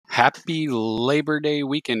Happy Labor Day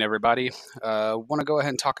weekend, everybody. Want to go ahead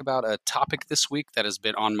and talk about a topic this week that has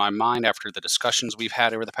been on my mind after the discussions we've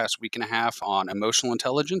had over the past week and a half on emotional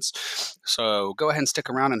intelligence. So go ahead and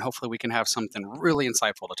stick around, and hopefully, we can have something really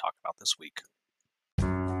insightful to talk about this week.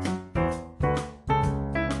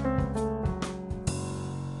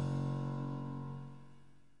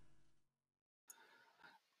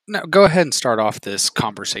 Now, go ahead and start off this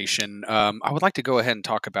conversation. I would like to go ahead and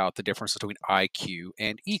talk about the difference between IQ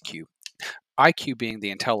and EQ. IQ being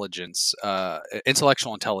the intelligence,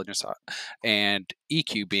 intellectual intelligence, and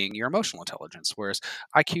EQ being your emotional intelligence. Whereas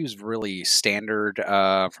IQ is really standard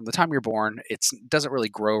from the time you're born. It doesn't really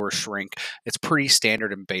grow or shrink. It's pretty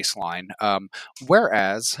standard and baseline.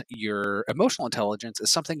 Whereas your emotional intelligence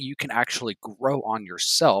is something you can actually grow on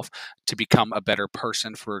yourself to become a better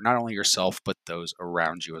person for not only yourself but those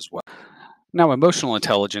around you as well. Now, emotional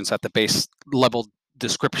intelligence at the base level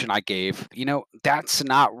description I gave, that's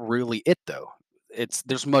not really it though.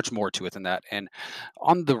 There's much more to it than that. And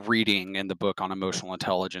on the reading in the book on emotional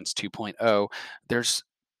intelligence 2.0, there's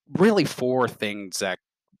really four things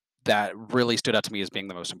that really stood out to me as being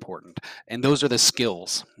the most important. And those are the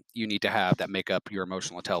skills you need to have that make up your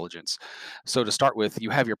emotional intelligence. So to start with, you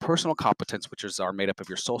have your personal competence, which are made up of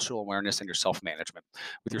your social awareness and your self-management.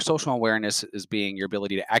 With your social awareness is being your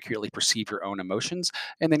ability to accurately perceive your own emotions,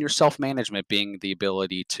 and then your self-management being the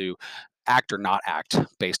ability to act or not act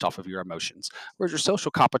based off of your emotions. Whereas your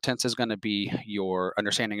social competence is going to be your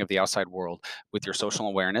understanding of the outside world, with your social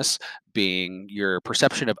awareness being your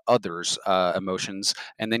perception of others' emotions,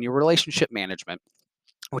 and then your relationship management,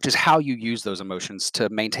 which is how you use those emotions to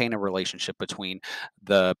maintain a relationship between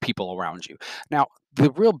the people around you. Now,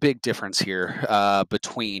 the real big difference here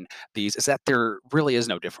between these is that there really is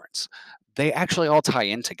no difference. They actually all tie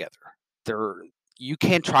in together. They're You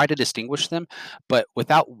can try to distinguish them, but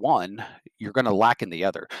without one, you're going to lack in the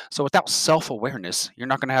other. So without self-awareness, you're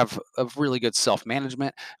not going to have a really good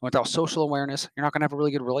self-management. And without social awareness, you're not going to have a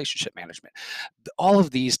really good relationship management. All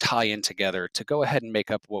of these tie in together to go ahead and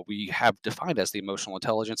make up what we have defined as the emotional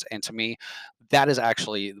intelligence. And to me, that is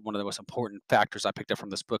actually one of the most important factors I picked up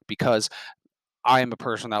from this book, because I am a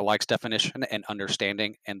person that likes definition and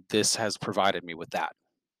understanding, and this has provided me with that.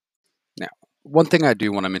 Now, one thing I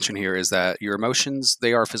do want to mention here is that your emotions,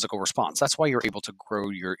 they are a physical response. That's why you're able to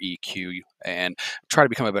grow your EQ and try to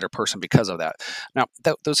become a better person because of that. Now,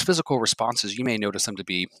 those physical responses, you may notice them to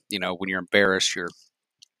be, when you're embarrassed, your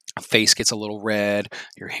face gets a little red,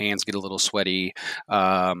 your hands get a little sweaty,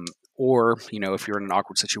 or if you're in an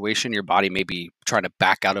awkward situation, your body may be trying to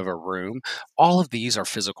back out of a room. All of these are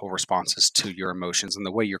physical responses to your emotions and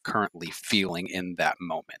the way you're currently feeling in that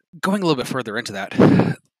moment. Going a little bit further into that,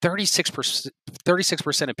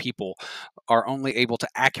 36% of people are only able to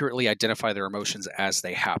accurately identify their emotions as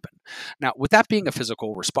they happen. Now, with that being a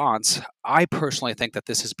physical response, I personally think that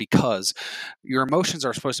this is because your emotions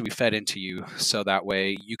are supposed to be fed into you so that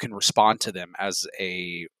way you can respond to them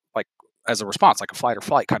like as a response, like a flight or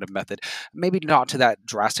flight kind of method. Maybe not to that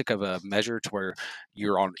drastic of a measure to where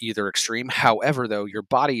you're on either extreme. However, though, your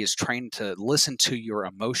body is trained to listen to your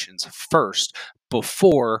emotions first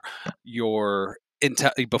before your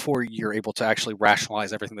before you're able to actually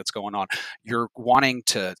rationalize everything that's going on. You're wanting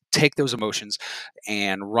to take those emotions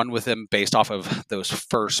and run with them based off of those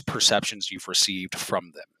first perceptions you've received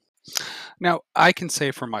from them. Now, I can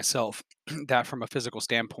say for myself that from a physical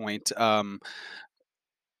standpoint,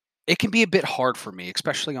 it can be a bit hard for me,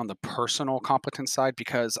 especially on the personal competence side,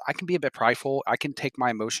 because I can be a bit prideful. I can take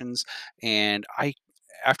my emotions, and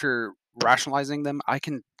after rationalizing them, I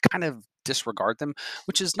can kind of disregard them,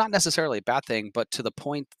 which is not necessarily a bad thing, but to the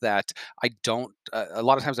point that I don't, a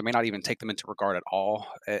lot of times I may not even take them into regard at all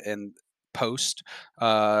in post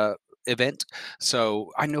event.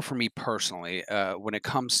 So I know for me personally, when it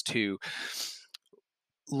comes to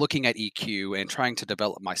looking at EQ and trying to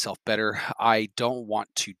develop myself better, I don't want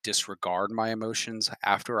to disregard my emotions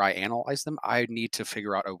after I analyze them. I need to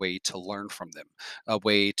figure out a way to learn from them, a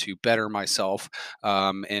way to better myself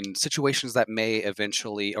in situations that may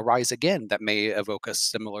eventually arise again, that may evoke a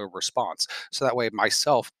similar response. So that way,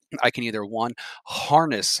 myself, I can either one,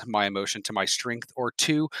 harness my emotion to my strength, or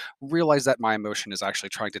two, realize that my emotion is actually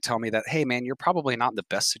trying to tell me that, hey, man, you're probably not in the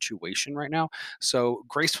best situation right now. So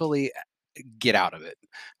gracefully get out of it.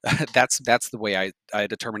 That's the way I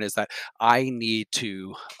determine, is that I need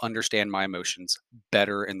to understand my emotions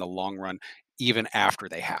better in the long run, even after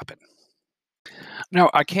they happen. Now,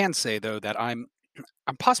 I can say though that I'm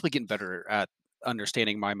possibly getting better at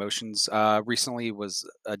understanding my emotions. Recently was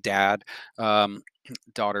a dad. Um,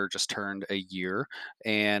 Daughter just turned a year,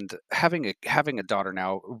 and having a daughter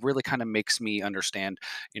now really kind of makes me understand,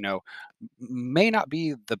 you know, may not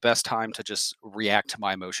be the best time to just react to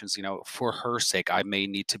my emotions. For her sake, I may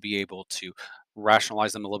need to be able to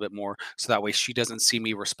rationalize them a little bit more so that way she doesn't see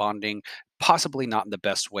me responding possibly not in the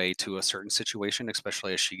best way to a certain situation,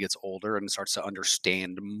 especially as she gets older and starts to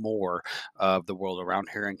understand more of the world around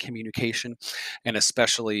her and communication, and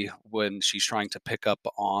especially when she's trying to pick up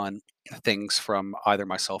on things from either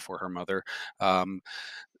myself or her mother. um,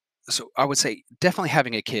 so I would say definitely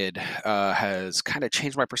having a kid has kind of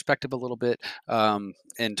changed my perspective a little bit,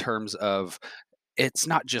 in terms of it's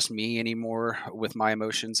not just me anymore with my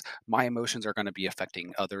emotions. My emotions are going to be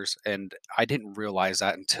affecting others, and I didn't realize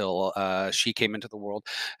that until she came into the world.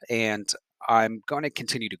 And I'm going to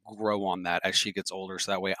continue to grow on that as she gets older,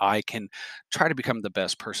 so that way I can try to become the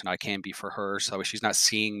best person I can be for her. So that way she's not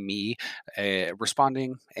seeing me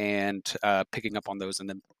responding and picking up on those, and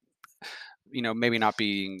then maybe not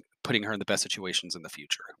being putting her in the best situations in the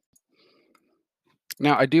future.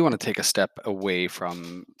 Now, I do want to take a step away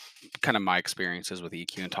from kind of my experiences with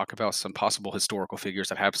EQ and talk about some possible historical figures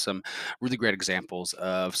that have some really great examples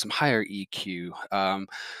of some higher EQ.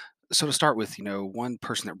 So to start with, one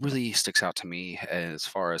person that really sticks out to me as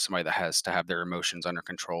far as somebody that has to have their emotions under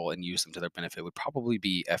control and use them to their benefit would probably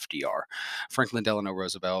be FDR. Franklin Delano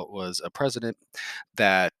Roosevelt was a president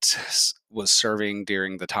that was serving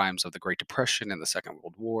during the times of the Great Depression and the Second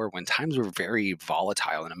World War, when times were very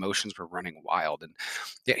volatile and emotions were running wild. And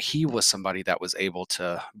yet he was somebody that was able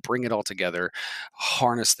to bring it all together,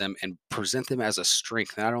 harness them, and present them as a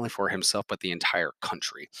strength, not only for himself, but the entire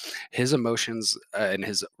country. His emotions and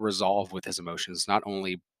his resolve with his emotions not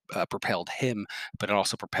only propelled him, but it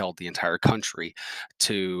also propelled the entire country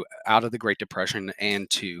to out of the Great Depression and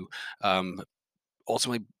to um,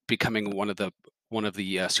 ultimately becoming one of the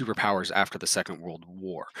superpowers after the Second World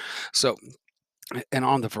War. So, and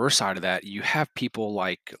on the verse side of that, you have people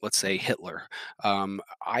like, let's say, Hitler.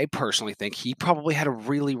 I personally think he probably had a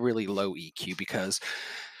really, really low EQ because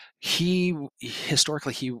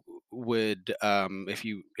historically he would, if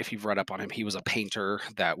you've read up on him, he was a painter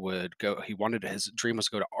that would go. He wanted his dream was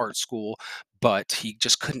to go to art school, but he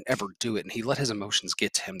just couldn't ever do it, and he let his emotions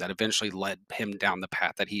get to him. That eventually led him down the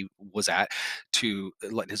path that he was at, to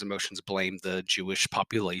letting his emotions blame the Jewish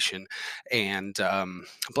population and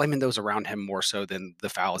blaming those around him more so than the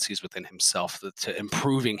fallacies within himself, to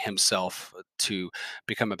improving himself to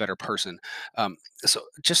become a better person. So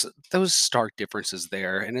just those stark differences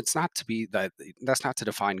there, and it's not to be that that's not to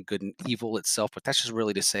define good and evil itself, but that's just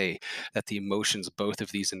really to say that the emotions both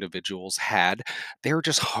of these individuals had, they were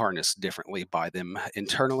just harnessed differently by them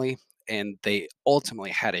internally, and they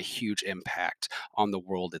ultimately had a huge impact on the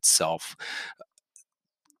world itself.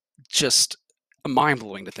 Just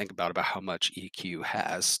mind-blowing to think about how much EQ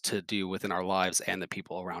has to do within our lives and the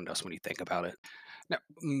people around us when you think about it. Now,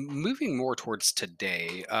 moving more towards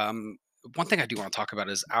today, one thing I do want to talk about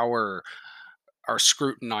is our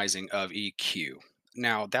scrutinizing of EQ.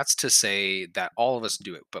 Now, that's to say that all of us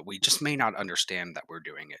do it, but we just may not understand that we're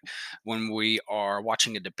doing it. When we are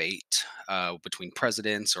watching a debate between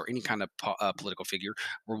presidents or any kind of political figure,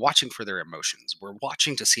 we're watching for their emotions. We're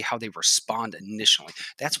watching to see how they respond initially.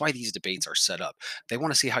 That's why these debates are set up. They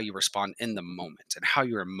want to see how you respond in the moment and how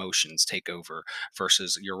your emotions take over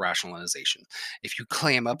versus your rationalization. If you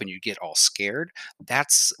clam up and you get all scared,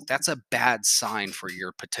 that's a bad sign for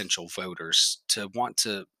your potential voters to want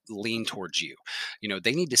to lean towards you.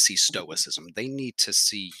 They need to see stoicism. They need to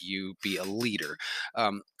see you be a leader.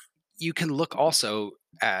 You can look also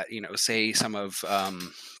at, say some of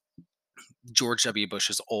George W.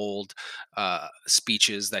 Bush's old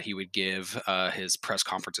speeches that he would give, his press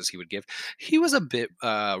conferences he would give. He was a bit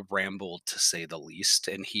rambled, to say the least,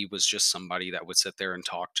 and he was just somebody that would sit there and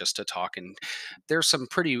talk just to talk. And there's some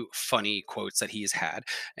pretty funny quotes that he's had,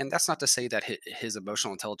 and that's not to say that his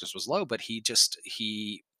emotional intelligence was low, but he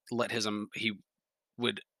let he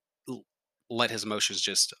would l- let his emotions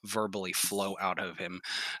just verbally flow out of him,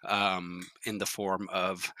 in the form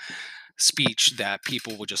of speech that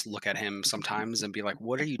people would just look at him sometimes and be like,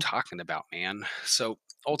 "What are you talking about, man?" So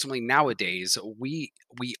ultimately, nowadays, we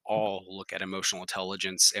all look at emotional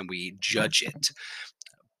intelligence and we judge it,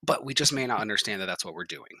 but we just may not understand that that's what we're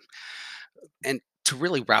doing. And to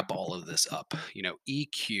really wrap all of this up,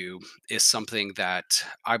 EQ is something that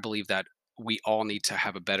I believe that we all need to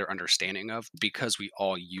have a better understanding of because we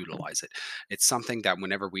all utilize it. It's something that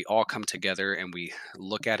whenever we all come together and we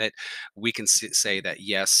look at it, we can say that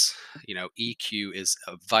yes, EQ is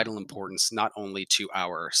of vital importance not only to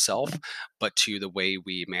ourself, but to the way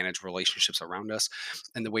we manage relationships around us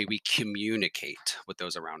and the way we communicate with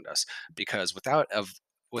those around us. Because without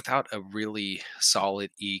a really solid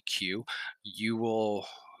EQ,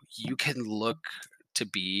 you can look to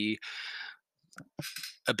be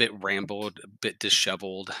a bit rambled, a bit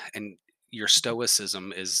disheveled, and your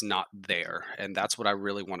stoicism is not there. And that's what I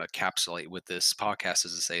really want to encapsulate with this podcast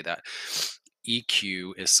is to say that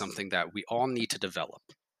EQ is something that we all need to develop.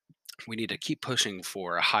 We need to keep pushing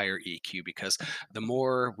for a higher EQ because the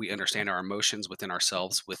more we understand our emotions within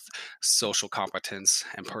ourselves with social competence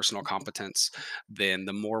and personal competence, then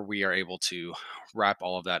the more we are able to wrap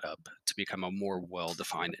all of that up to become a more well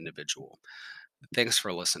defined individual. Thanks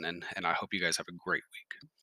for listening, and I hope you guys have a great week.